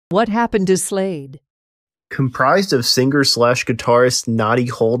What happened to Slade? Comprised of singer-slash-guitarist Noddy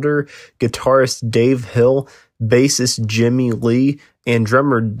Holder, guitarist Dave Hill, bassist Jimmy Lee, and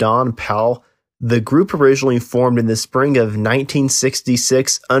drummer Don Powell, the group originally formed in the spring of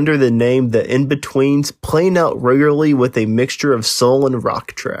 1966 under the name The In-Betweens, playing out regularly with a mixture of soul and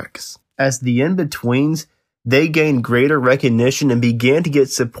rock tracks. As The In-Betweens, they gained greater recognition and began to get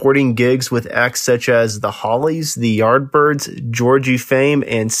supporting gigs with acts such as The Hollies, The Yardbirds, Georgie Fame,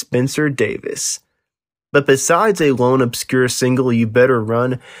 and Spencer Davis. But besides a lone obscure single, You Better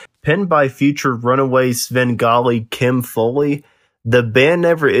Run, penned by future runaway Svengali Kim Foley, the band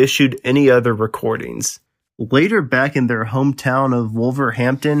never issued any other recordings. Later, back in their hometown of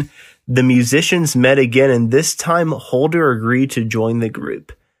Wolverhampton, the musicians met again, and this time Holder agreed to join the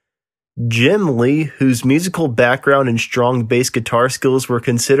group. Jim Lee, whose musical background and strong bass guitar skills were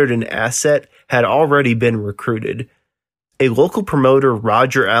considered an asset, had already been recruited. A local promoter,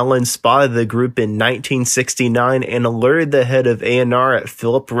 Roger Allen, spotted the group in 1969 and alerted the head of A&R at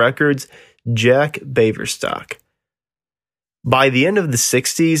Philip Records, Jack Baverstock. By the end of the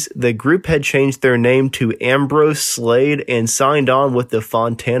 60s, the group had changed their name to Ambrose Slade and signed on with the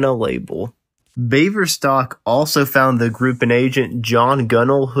Fontana label. Baverstock also found the group an agent, John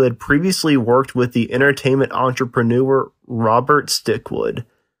Gunnell, who had previously worked with the entertainment entrepreneur Robert Stickwood.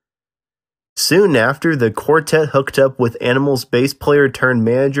 Soon after, the quartet hooked up with Animals bass player turned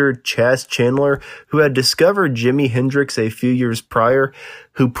manager Chas Chandler, who had discovered Jimi Hendrix a few years prior,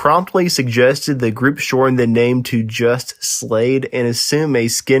 who promptly suggested the group shorten the name to just Slade and assume a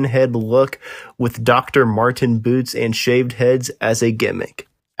skinhead look with Dr. Martin boots and shaved heads as a gimmick.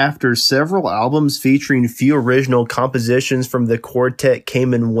 After several albums featuring few original compositions from the quartet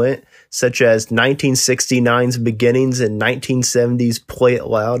came and went, such as 1969's Beginnings and 1970's Play It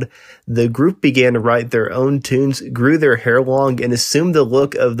Loud, the group began to write their own tunes, grew their hair long, and assumed the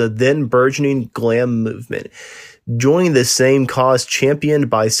look of the then burgeoning glam movement, joining the same cause championed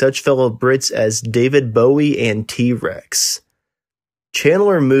by such fellow Brits as David Bowie and T-Rex.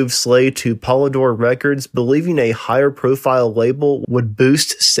 Chandler moved Slade to Polydor Records, believing a higher profile label would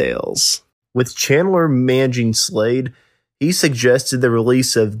boost sales. With Chandler managing Slade, he suggested the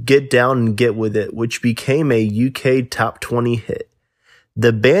release of Get Down and Get With It, which became a UK top 20 hit.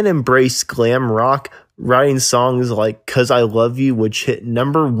 The band embraced glam rock, writing songs like 'Cause I Love You, which hit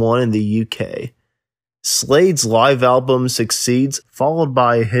 #1 in the UK. Slade's live album succeeds, followed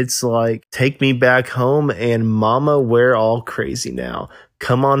by hits like Take Me Back Home and Mama, We're All Crazy Now.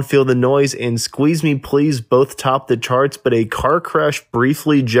 Come On Feel the Noise and Squeeze Me Please both topped the charts, but a car crash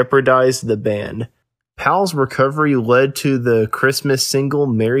briefly jeopardized the band. Powell's recovery led to the Christmas single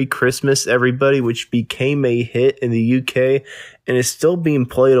Merry Christmas Everybody, which became a hit in the UK and is still being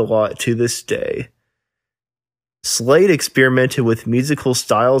played a lot to this day. Slade experimented with musical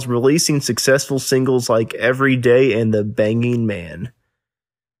styles, releasing successful singles like Every Day and The Banging Man.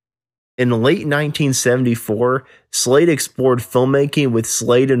 In late 1974, Slade explored filmmaking with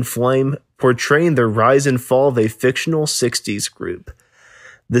Slade and Flame, portraying the rise and fall of a fictional 60s group.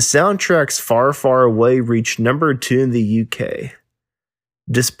 The soundtrack's Far, Far Away reached #2 in the UK.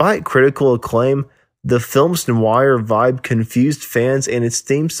 Despite critical acclaim, the film's noir vibe confused fans, and its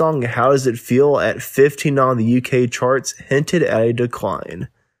theme song How Does It Feel at 15 on the UK charts hinted at a decline.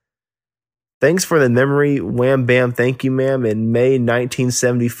 Thanks for the Memory, Wham Bam Thank You Ma'am in May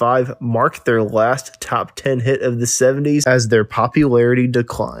 1975 marked their last top 10 hit of the 70s as their popularity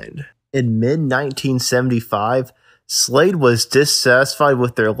declined. In mid-1975, Slade was dissatisfied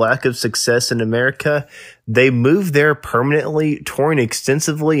with their lack of success in America. They moved there permanently, touring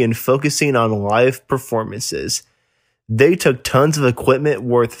extensively and focusing on live performances. They took tons of equipment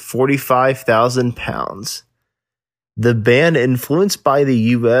worth £45,000. The band, influenced by the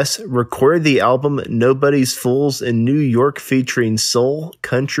US, recorded the album Nobody's Fools in New York featuring soul,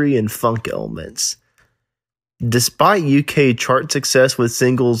 country, and funk elements. Despite UK chart success with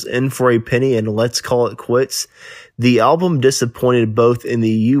singles In For a Penny and Let's Call It Quits, the album disappointed both in the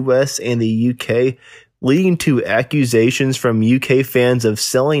US and the UK, leading to accusations from UK fans of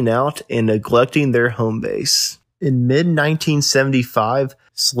selling out and neglecting their home base. In mid-1975,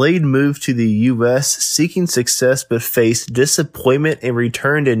 Slade moved to the US seeking success but faced disappointment and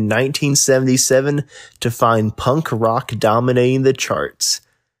returned in 1977 to find punk rock dominating the charts.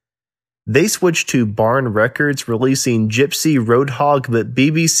 They switched to Barn Records, releasing Gypsy Roadhog but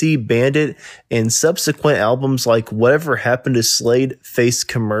BBC Bandit, and subsequent albums like Whatever Happened to Slade faced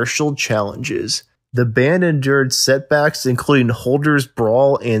commercial challenges. The band endured setbacks including Holder's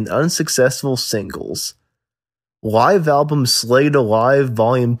Brawl and unsuccessful singles. Live album Slade Alive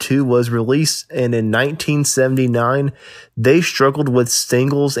Volume 2 was released, and in 1979, they struggled with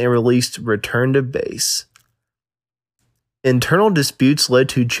singles and released Return to Base. Internal disputes led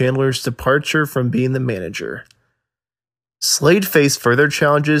to Chandler's departure from being the manager. Slade faced further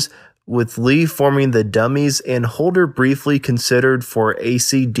challenges, with Lee forming the Dummies and Holder briefly considered for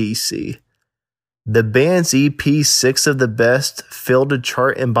AC/DC. The band's EP, Six of the Best, failed to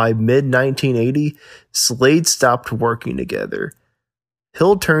chart, and by mid-1980, Slade stopped working together.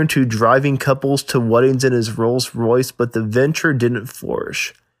 Hill turned to driving couples to weddings in his Rolls-Royce, but the venture didn't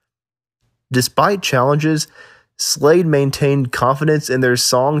flourish. Despite challenges, Slade maintained confidence in their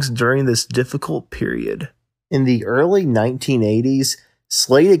songs during this difficult period. In the early 1980s,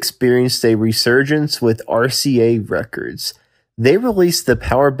 Slade experienced a resurgence with RCA Records. They released the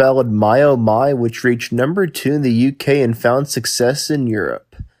power ballad My Oh My, which reached number 2 in the UK and found success in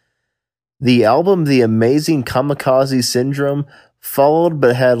Europe. The album The Amazing Kamikaze Syndrome followed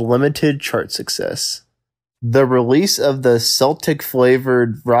but had limited chart success. The release of the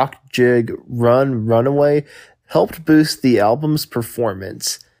Celtic-flavored rock jig Run Runaway helped boost the album's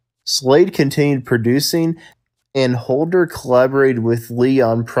performance. Slade continued producing, and Holder collaborated with Lee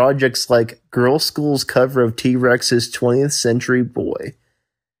on projects like Girl School's cover of T-Rex's 20th Century Boy.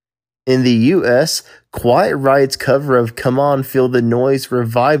 In the US, Quiet Riot's cover of Come On Feel the Noise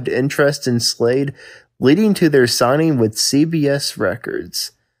revived interest in Slade, leading to their signing with CBS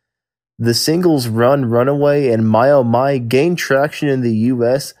Records. The singles Run Runaway and My Oh My gained traction in the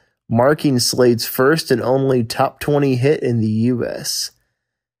US, marking Slade's first and only top 20 hit in the US.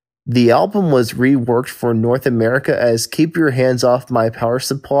 The album was reworked for North America as Keep Your Hands Off My Power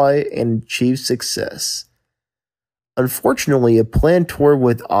Supply and achieved success. Unfortunately, a planned tour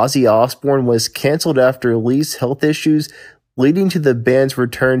with Ozzy Osbourne was cancelled after Lee's health issues, leading to the band's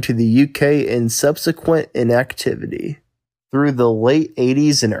return to the UK and subsequent inactivity. Through the late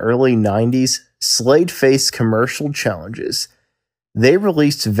 80s and early 90s, Slade faced commercial challenges. They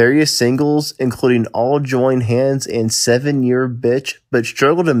released various singles, including All Join Hands and 7-Year Bitch, but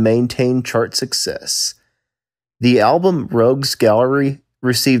struggled to maintain chart success. The album Rogues Gallery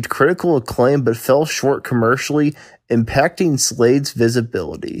received critical acclaim but fell short commercially, impacting Slade's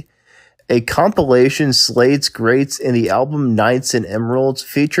visibility. A compilation, Slade's Greats, and the album Nights and Emeralds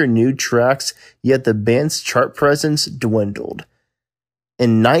feature new tracks, yet the band's chart presence dwindled.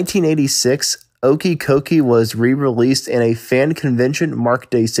 In 1986, Okie Kokie was re-released, and a fan convention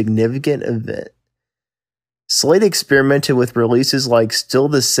marked a significant event. Slade experimented with releases like Still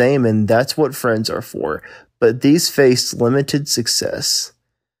the Same and That's What Friends Are For, but these faced limited success.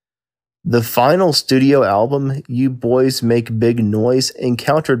 The final studio album, You Boys Make Big Noise,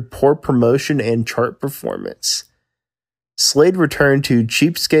 encountered poor promotion and chart performance. Slade returned to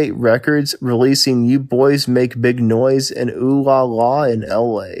Cheapskate Records, releasing You Boys Make Big Noise and Ooh La La in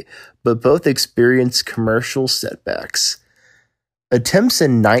LA, but both experienced commercial setbacks. Attempts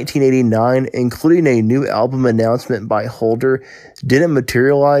in 1989, including a new album announcement by Holder, didn't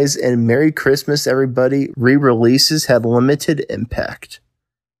materialize, and Merry Christmas Everybody re-releases had limited impact.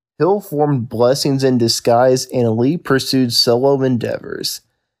 Hill formed Blessings in Disguise, and Lee pursued solo endeavors.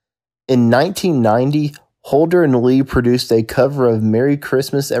 In 1990, Holder and Lee produced a cover of Merry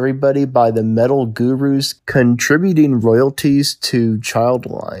Christmas Everybody by the Metal Gurus, contributing royalties to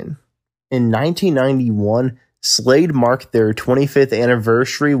Childline. In 1991, Slade marked their 25th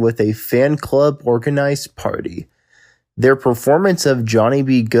anniversary with a fan club organized party. Their performance of Johnny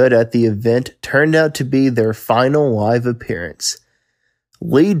Be Good at the event turned out to be their final live appearance.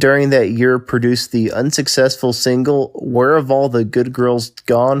 Lee during that year produced the unsuccessful single Where Have All the Good Girls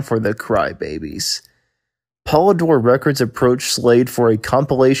Gone for the Crybabies. Polydor Records approached Slade for a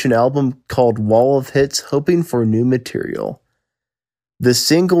compilation album called Wall of Hits, hoping for new material. The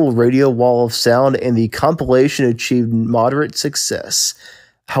single Radio Wall of Sound and the compilation achieved moderate success.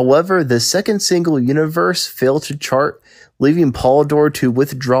 However, the second single, Universe, failed to chart, leaving Polydor to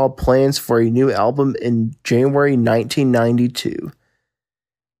withdraw plans for a new album in January 1992.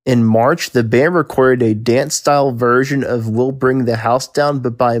 In March, the band recorded a dance-style version of We'll Bring the House Down,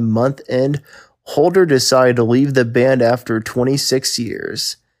 but by month end, Holder decided to leave the band after 26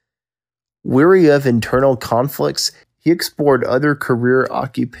 years. Weary of internal conflicts, he explored other career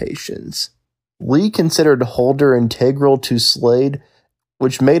occupations. Lee considered Holder integral to Slade,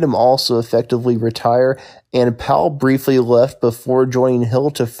 which made him also effectively retire, and Powell briefly left before joining Hill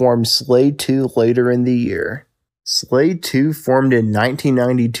to form Slade 2 later in the year. Slade 2, formed in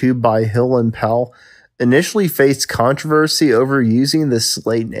 1992 by Hill and Powell, initially faced controversy over using the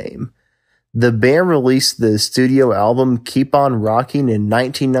Slade name. The band released the studio album Keep On Rocking in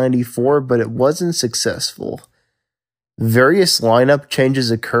 1994, but it wasn't successful. Various lineup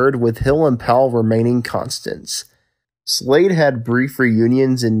changes occurred, with Hill and Powell remaining constants. Slade had brief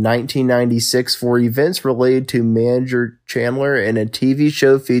reunions in 1996 for events related to manager Chandler and a TV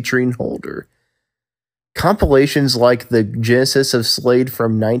show featuring Holder. Compilations like The Genesis of Slade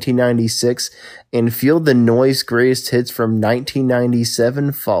from 1996 and Feel the Noise Greatest Hits from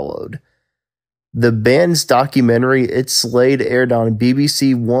 1997 followed. The band's documentary It's Slade aired on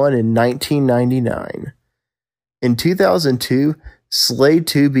BBC One in 1999. In 2002, Slade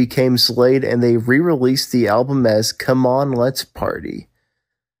 2 became Slade, and they re-released the album as Come On Let's Party.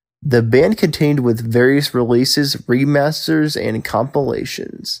 The band continued with various releases, remasters, and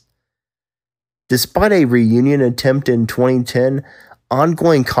compilations. Despite a reunion attempt in 2010,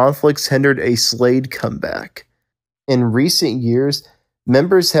 ongoing conflicts hindered a Slade comeback. In recent years,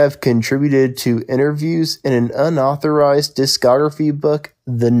 members have contributed to interviews in an unauthorized discography book,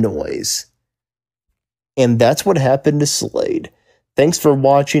 The Noise. And that's what happened to Slade. Thanks for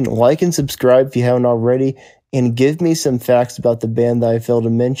watching. Like and subscribe if you haven't already, and give me some facts about the band that I failed to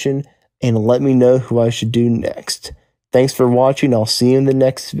mention, and let me know who I should do next. Thanks for watching. I'll see you in the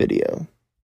next video.